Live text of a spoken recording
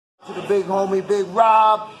To the big homie, Big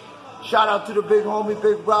Rob. Shout out to the big homie,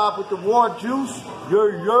 Big Rob with the war juice.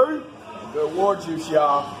 Yeah. Good war juice,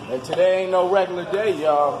 y'all. And today ain't no regular day,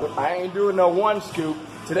 y'all. I ain't doing no 1 scoop.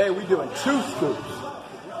 Today we doing 2 scoops.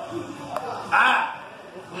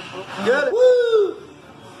 Get it. Woo!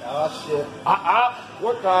 Oh, shit.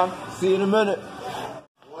 Work time. See you in a minute.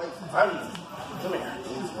 Come here. Come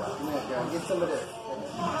here, girl. Get some of this.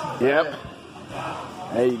 Yep.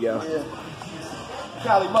 There you go. Yeah.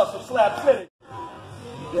 Cali muscle slap finish.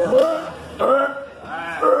 Yeah.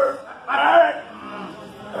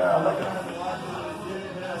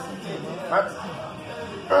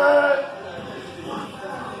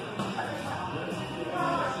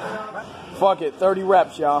 Fuck it, 30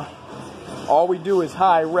 reps, y'all. All we do is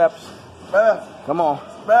high reps. Come on.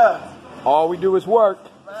 All we do is work.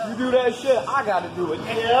 You do that shit, I gotta do it.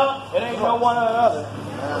 Yeah. It ain't no one or the other.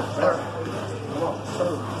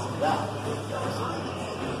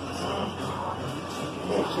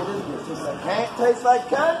 Yeah, shit is good. Tastes like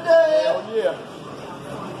candy. Hell yeah.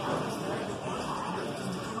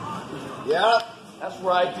 Yep. That's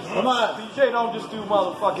right. Come on. BJ don't just do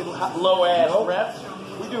motherfucking low ass reps.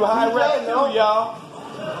 We do high reps too, y'all.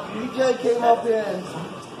 BJ came up here and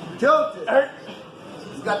killed it.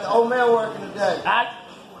 You got the old man working today.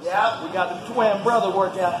 Yeah. We got the twin brother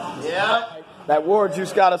workout. Yeah. That war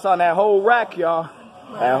juice got us on that whole rack, y'all.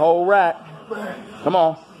 That whole rack. Come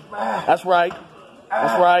on. That's right.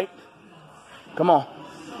 That's right. Come on.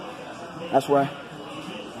 That's right.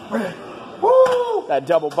 Woo! That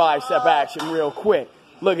double bicep action real quick.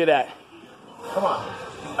 Look at that. Come on.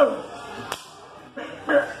 Come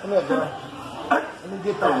here, girl. Let me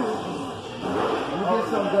get that. Let me get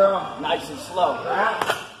some, girl. Nice and slow.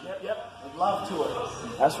 Yep. With love to it.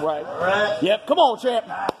 That's right. Right. Yep. Come on, champ.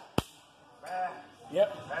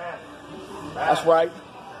 Yep. That's right.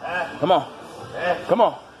 Come on. Come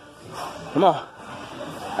on. Come on.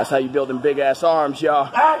 That's how you build them big ass arms, y'all.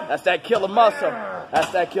 That's that killer muscle. That's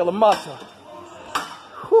that killer muscle.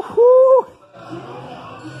 Woo-hoo.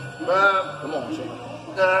 Come on, champ.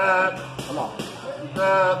 Come on.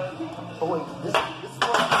 Oh wait, this one.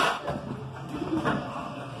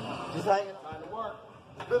 Just hanging. Time to work.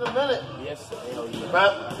 It's been a minute. Yes, sir. Hell yeah.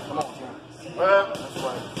 Come on, champ. That's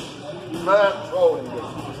right. Roll it.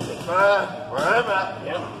 Where am I?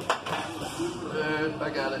 Yep. I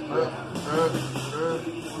got it.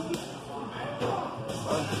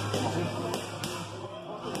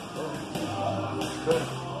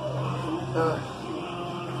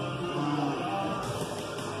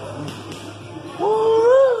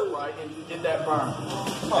 Right, and you get that burn.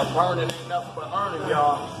 Burning ain't nothing but earning,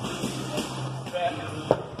 y'all.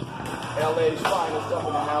 LA's finest up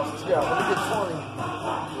in the house. Let's go. Let me get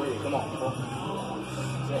 20. Come on. 4,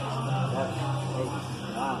 6, 7, 8,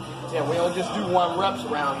 9, 10. We don't just do 1 reps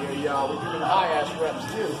around here, y'all. We're doing high ass reps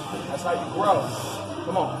too. That's how you grow.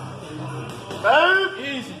 Come on.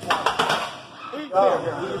 Easy. Easy. Do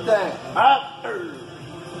your thing. Come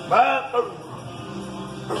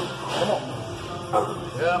on.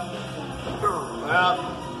 Yeah.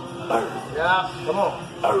 Come on.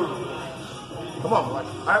 Come on, boy.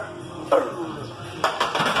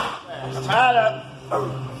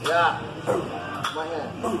 Yeah. My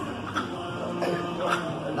hand.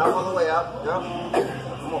 Now all the way up. Yeah.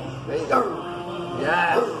 Come on. There you go.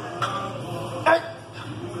 Yeah.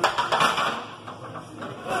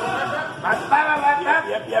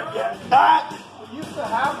 Yep. We used to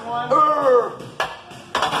have one.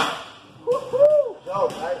 Yo,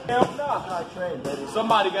 Hell no. I trained, baby.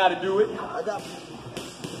 Somebody got to do it. I got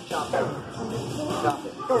chop it.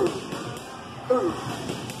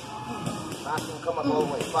 Not gonna come up all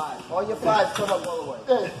the way. 5. All your 5s come up all the way.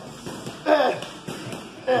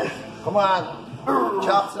 Come on.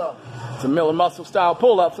 Chop some. It's a Miller Muscle style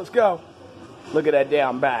pull-ups. Let's go. Look at that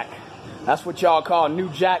down back. That's what y'all call New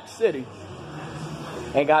Jack City.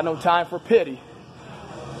 Ain't got no time for pity.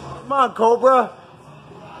 Come on, Cobra.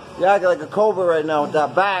 Yeah, I got like a Cobra right now with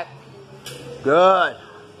that back. Good.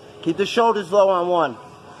 Keep the shoulders low on 1.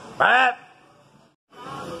 Back.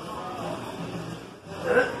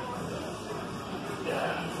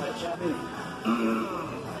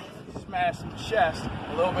 Smash some chest,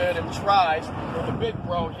 a little bit of them tries with the big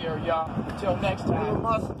bro here, y'all. Until next time,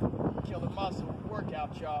 kill the muscle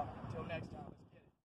workout, y'all.